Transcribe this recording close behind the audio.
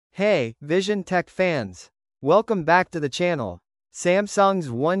Hey, Vision Tech fans! Welcome back to the channel. Samsung's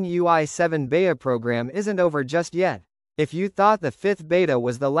One UI 7 beta program isn't over just yet. If you thought the 5th beta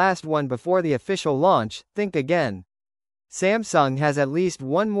was the last one before the official launch, think again. Samsung has at least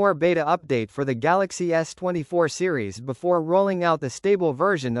one more beta update for the Galaxy S24 series before rolling out the stable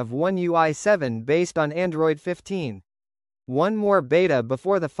version of One UI 7 based on Android 15. One more beta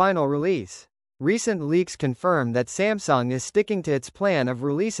before the final release. Recent leaks confirm that Samsung is sticking to its plan of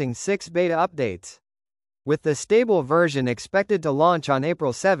releasing 6 beta updates. With the stable version expected to launch on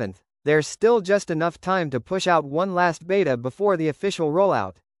April 7, there's still just enough time to push out one last beta before the official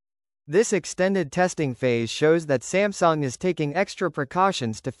rollout. This extended testing phase shows that Samsung is taking extra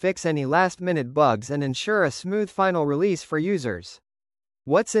precautions to fix any last-minute bugs and ensure a smooth final release for users.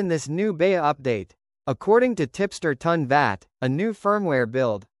 What's in this new beta update? According to tipster Tun Vat, a new firmware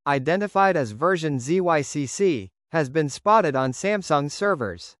build, identified as version ZYCC, has been spotted on Samsung's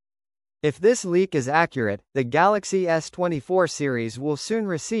servers. If this leak is accurate, the Galaxy S24 series will soon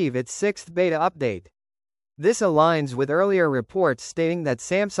receive its 6th beta update. This aligns with earlier reports stating that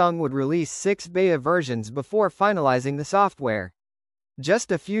Samsung would release 6 beta versions before finalizing the software.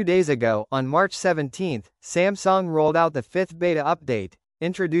 Just a few days ago, on March 17, Samsung rolled out the 5th beta update,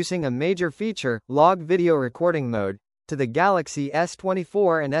 introducing a major feature, log video recording mode, to the Galaxy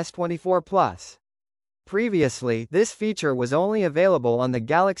S24 and S24 Plus. Previously, this feature was only available on the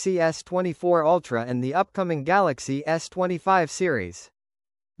Galaxy S24 Ultra and the upcoming Galaxy S25 series.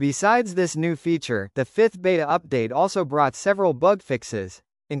 Besides this new feature, the 5th beta update also brought several bug fixes,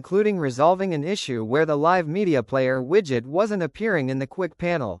 including resolving an issue where the Live Media Player widget wasn't appearing in the quick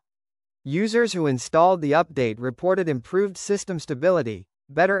panel. Users who installed the update reported improved system stability,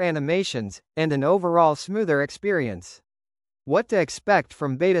 better animations, and an overall smoother experience. What to expect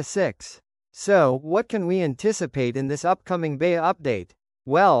from Beta 6? So, what can we anticipate in this upcoming beta update?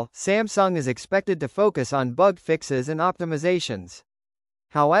 Well, Samsung is expected to focus on bug fixes and optimizations.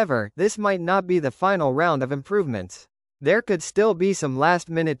 However, this might not be the final round of improvements. There could still be some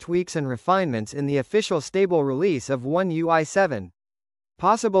last-minute tweaks and refinements in the official stable release of One UI 7.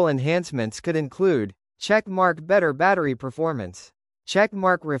 Possible enhancements could include checkmark better battery performance,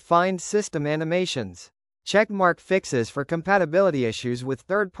 checkmark refined system animations, checkmark fixes for compatibility issues with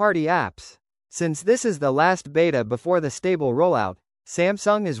third-party apps. Since this is the last beta before the stable rollout,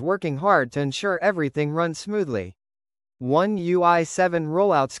 Samsung is working hard to ensure everything runs smoothly. One UI 7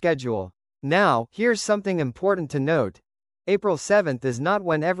 rollout schedule. Now, here's something important to note. April 7th is not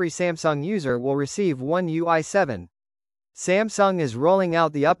when every Samsung user will receive One UI 7. Samsung is rolling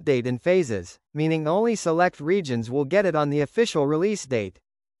out the update in phases, meaning only select regions will get it on the official release date.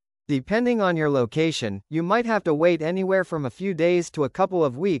 Depending on your location, you might have to wait anywhere from a few days to a couple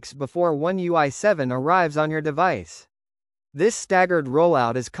of weeks before One UI 7 arrives on your device. This staggered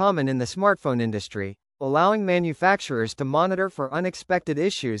rollout is common in the smartphone industry, allowing manufacturers to monitor for unexpected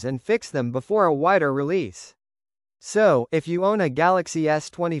issues and fix them before a wider release. So, if you own a Galaxy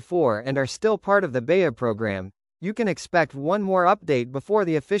S24 and are still part of the beta program, you can expect one more update before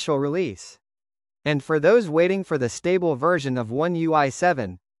the official release. And for those waiting for the stable version of One UI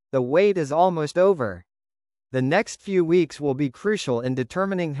 7, the wait is almost over. The next few weeks will be crucial in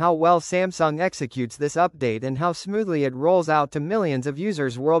determining how well Samsung executes this update and how smoothly it rolls out to millions of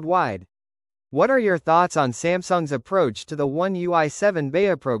users worldwide. What are your thoughts on Samsung's approach to the One UI 7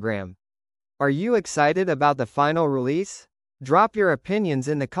 beta program? Are you excited about the final release? Drop your opinions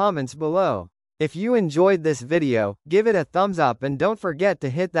in the comments below. If you enjoyed this video, give it a thumbs up and don't forget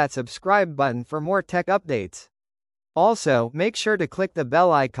to hit that subscribe button for more tech updates. Also, make sure to click the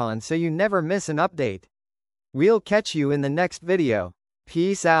bell icon so you never miss an update. We'll catch you in the next video.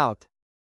 Peace out.